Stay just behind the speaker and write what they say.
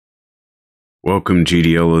Welcome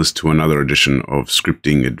GDLers to another edition of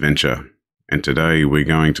Scripting Adventure, and today we're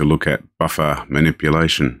going to look at buffer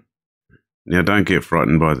manipulation. Now don't get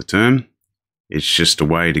frightened by the term, it's just a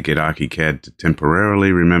way to get Archicad to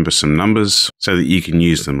temporarily remember some numbers so that you can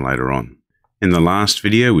use them later on. In the last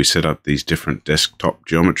video we set up these different desktop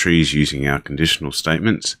geometries using our conditional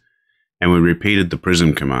statements, and we repeated the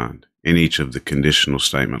prism command in each of the conditional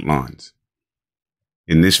statement lines.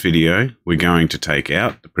 In this video we're going to take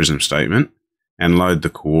out the prism statement and load the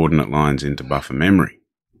coordinate lines into buffer memory.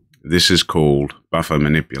 This is called buffer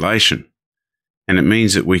manipulation, and it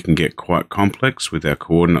means that we can get quite complex with our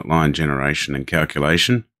coordinate line generation and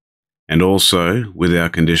calculation, and also with our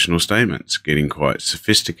conditional statements, getting quite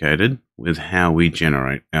sophisticated with how we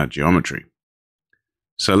generate our geometry.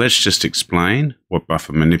 So let's just explain what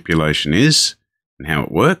buffer manipulation is and how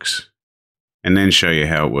it works, and then show you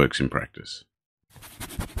how it works in practice.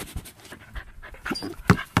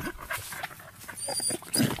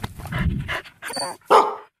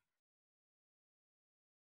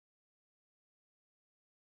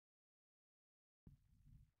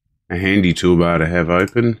 A handy toolbar to have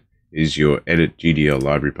open is your Edit GDL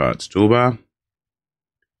Library Parts toolbar.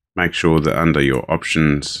 Make sure that under your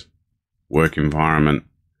Options, Work Environment,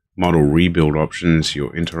 Model Rebuild options,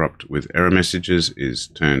 your Interrupt with Error Messages is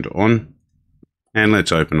turned on. And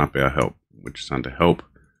let's open up our Help, which is under Help,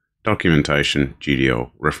 Documentation,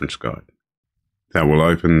 GDL Reference Guide. That will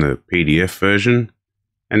open the PDF version,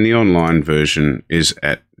 and the online version is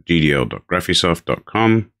at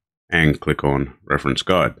gdl.graphisoft.com, and click on Reference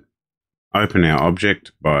Guide. Open our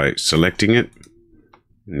object by selecting it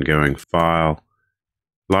and going File,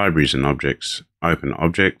 Libraries and Objects, Open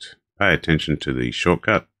Object, pay attention to the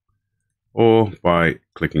shortcut, or by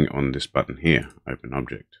clicking on this button here, Open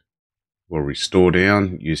Object. We'll restore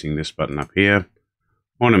down using this button up here.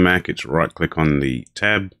 On a Mac, it's right click on the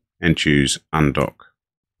tab and choose Undock.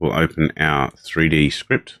 We'll open our 3D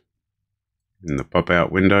script in the pop-out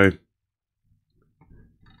window.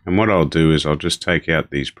 And what I'll do is I'll just take out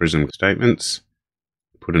these prism statements,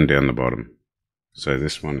 put them down the bottom. So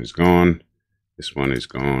this one is gone, this one is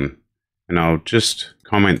gone, and I'll just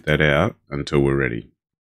comment that out until we're ready.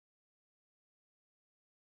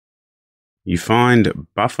 You find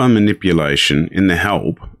buffer manipulation in the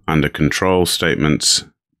help under Control Statements,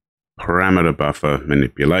 Parameter Buffer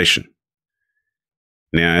Manipulation.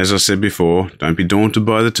 Now, as I said before, don't be daunted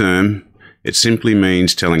by the term. It simply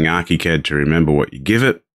means telling Archicad to remember what you give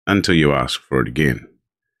it until you ask for it again.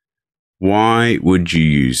 Why would you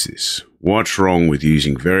use this? What's wrong with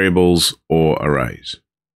using variables or arrays?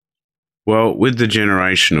 Well, with the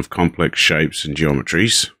generation of complex shapes and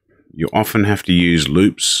geometries, you often have to use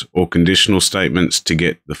loops or conditional statements to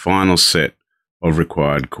get the final set of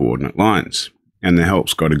required coordinate lines. And the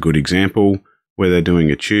help's got a good example where they're doing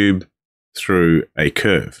a tube through a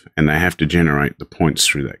curve and they have to generate the points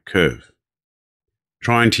through that curve.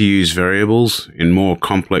 Trying to use variables in more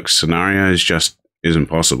complex scenarios just isn't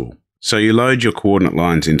possible. So you load your coordinate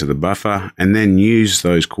lines into the buffer and then use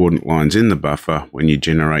those coordinate lines in the buffer when you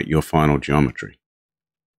generate your final geometry.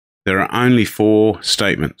 There are only 4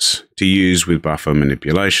 statements to use with buffer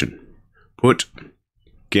manipulation: PUT,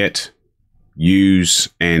 GET, USE,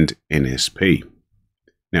 and NSP.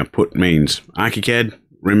 Now PUT means Archicad,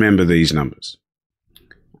 remember these numbers.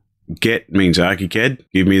 GET means Archicad,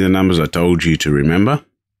 give me the numbers I told you to remember,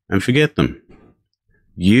 and forget them.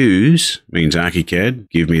 USE means Archicad,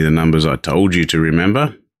 give me the numbers I told you to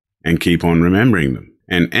remember, and keep on remembering them.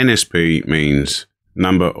 And NSP means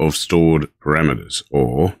number of stored parameters,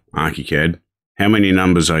 or Archicad, how many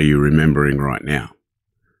numbers are you remembering right now?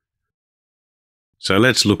 So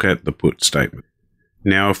let's look at the PUT statement.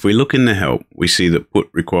 Now if we look in the help, we see that PUT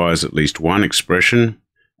requires at least one expression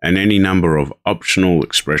and any number of optional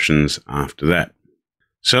expressions after that.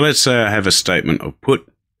 So let's say I have a statement of PUT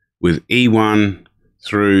with E1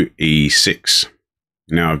 through E6.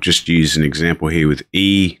 Now I've just used an example here with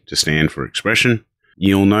E to stand for expression.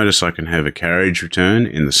 You'll notice I can have a carriage return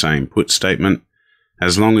in the same PUT statement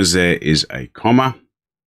as long as there is a comma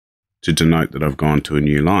to denote that I've gone to a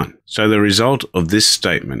new line. So the result of this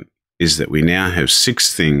statement is that we now have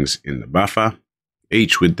 6 things in the buffer,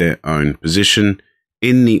 each with their own position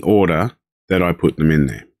in the order that I put them in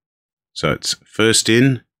there. So it's first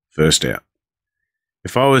in, first out.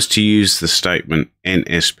 If I was to use the statement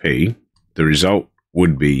NSP, the result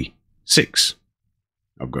would be 6.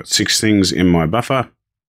 I've got 6 things in my buffer,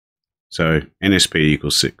 so NSP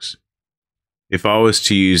equals 6. If I was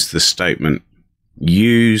to use the statement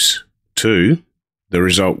use2, the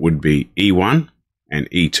result would be E1 and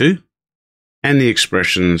E2, and the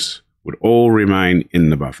expressions would all remain in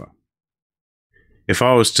the buffer. If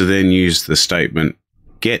I was to then use the statement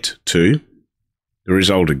get to, the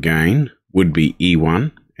result again would be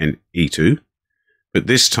E1 and E2, but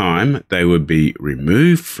this time they would be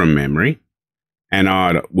removed from memory and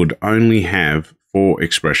I would only have 4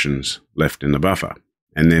 expressions left in the buffer,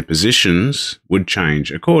 and their positions would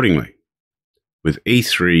change accordingly, with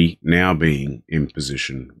E3 now being in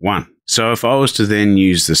position 1. So if I was to then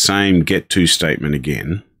use the same get to statement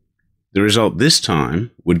again, the result this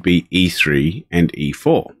time would be E3 and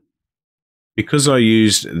E4. Because I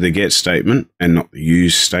used the get statement and not the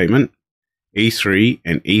use statement, E3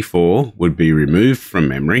 and E4 would be removed from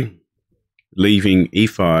memory, leaving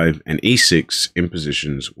E5 and E6 in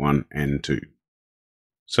positions 1 and 2.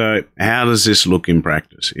 So how does this look in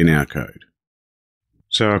practice in our code?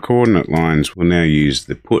 So our coordinate lines will now use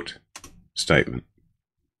the put statement.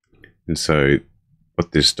 And so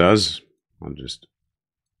what this does, I'll just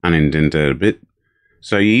unindent that a bit.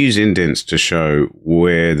 So you use indents to show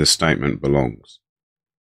where the statement belongs.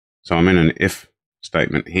 So I'm in an if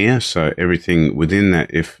statement here, so everything within that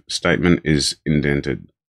if statement is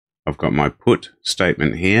indented. I've got my put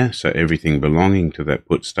statement here, so everything belonging to that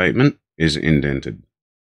put statement is indented.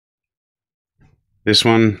 This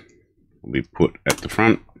one will be put at the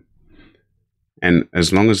front, and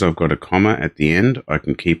as long as I've got a comma at the end, I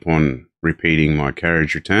can keep on repeating my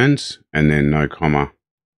carriage returns and then no comma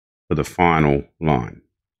for the final line.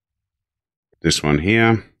 This one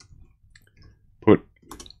here, put.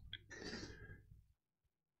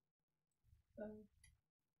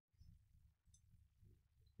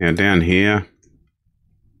 Now down here,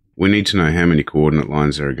 we need to know how many coordinate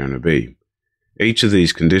lines there are going to be. Each of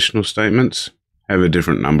these conditional statements have a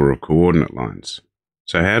different number of coordinate lines.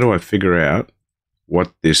 So how do I figure out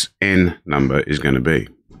what this n number is going to be?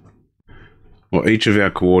 Well, each of our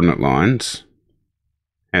coordinate lines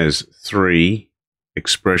has 3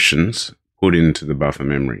 expressions put into the buffer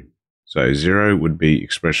memory. So 0 would be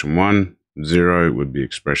expression 1, 0 would be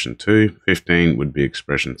expression 2, 15 would be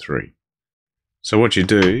expression 3. So what you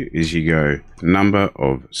do is you go number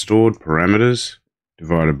of stored parameters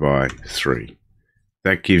divided by 3.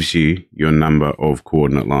 That gives you your number of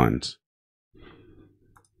coordinate lines.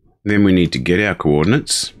 Then we need to get our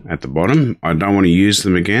coordinates at the bottom. I don't want to use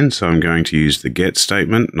them again, so I'm going to use the get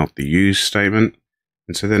statement, not the use statement.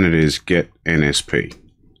 And so then it is get NSP.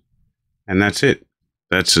 And that's it.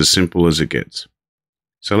 That's as simple as it gets.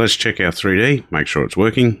 So let's check our 3D, make sure it's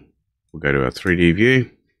working. We'll go to our 3D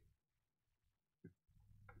view.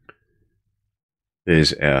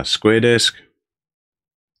 There's our square desk.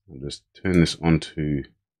 I'll just turn this onto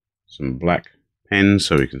some black pen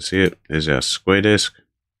so we can see it. There's our square desk.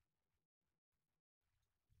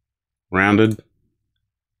 Rounded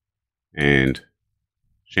and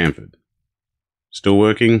chamfered. Still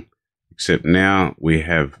working, except now we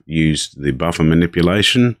have used the buffer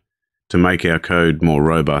manipulation to make our code more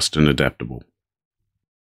robust and adaptable.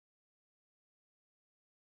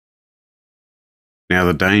 Now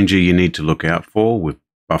the danger you need to look out for with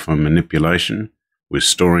buffer manipulation, with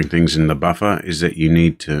storing things in the buffer, is that you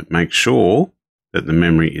need to make sure that the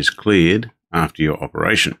memory is cleared after your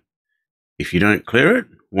operation. If you don't clear it,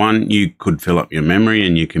 1, you could fill up your memory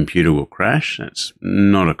and your computer will crash. That's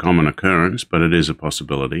not a common occurrence, but it is a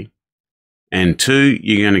possibility. And 2,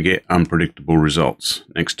 you're going to get unpredictable results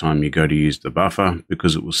next time you go to use the buffer,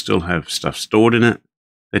 because it will still have stuff stored in it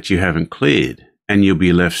that you haven't cleared, and you'll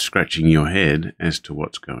be left scratching your head as to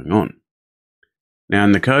what's going on. Now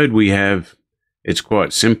in the code we have, it's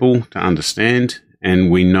quite simple to understand, and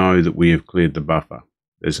we know that we have cleared the buffer.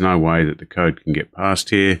 There's no way that the code can get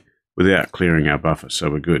past here without clearing our buffer, so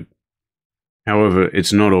we're good. However,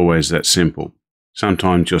 it's not always that simple.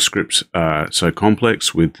 Sometimes your scripts are so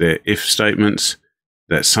complex with their if statements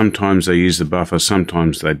that sometimes they use the buffer,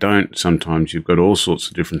 sometimes they don't, sometimes you've got all sorts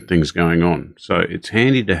of different things going on. So it's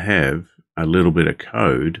handy to have a little bit of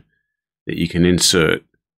code that you can insert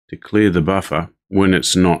to clear the buffer when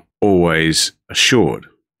it's not always assured.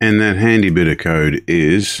 And that handy bit of code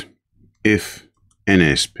is if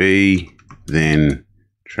NSP, then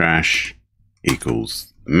trash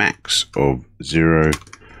equals max of 0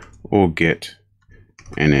 or get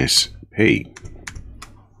NSP.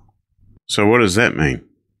 So what does that mean?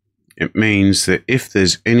 It means that if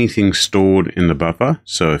there's anything stored in the buffer,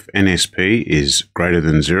 so if NSP is greater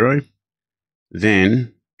than 0,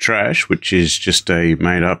 then trash, which is just a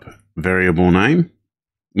made up variable name,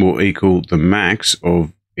 will equal the max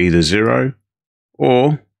of either 0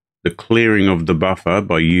 or the clearing of the buffer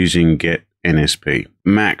by using get NSP.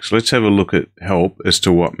 Max, let's have a look at help as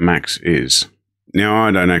to what max is. Now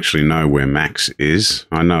I don't actually know where max is.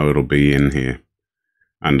 I know it'll be in here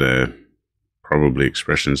under probably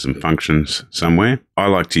expressions and functions somewhere. I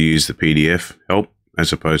like to use the PDF help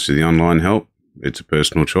as opposed to the online help. It's a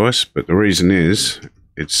personal choice, but the reason is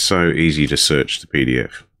it's so easy to search the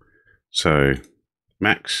PDF. So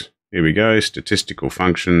max, here we go, statistical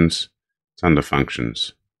functions, it's under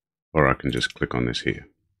functions, or I can just click on this here.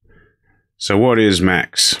 So what is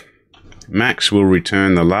max? Max will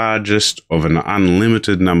return the largest of an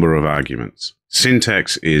unlimited number of arguments.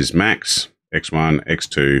 Syntax is max, x1,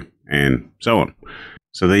 x2, and so on.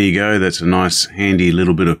 So there you go, that's a nice handy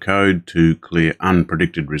little bit of code to clear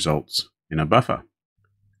unpredicted results in a buffer.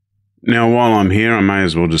 Now while I'm here, I may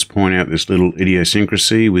as well just point out this little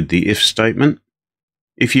idiosyncrasy with the if statement.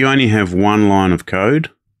 If you only have one line of code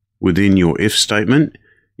within your if statement,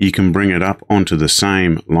 you can bring it up onto the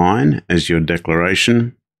same line as your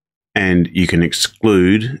declaration, and you can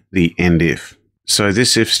exclude the end if. So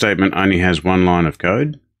this if statement only has one line of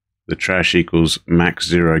code, the trash equals max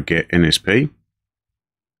 0 get NSP,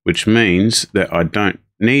 which means that I don't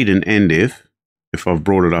need an end if I've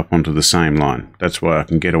brought it up onto the same line. That's why I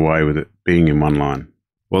can get away with it being in one line.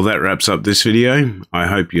 Well, that wraps up this video. I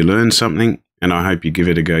hope you learned something, and I hope you give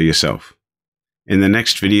it a go yourself. In the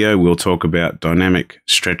next video, we'll talk about dynamic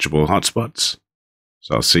stretchable hotspots.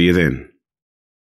 So I'll see you then.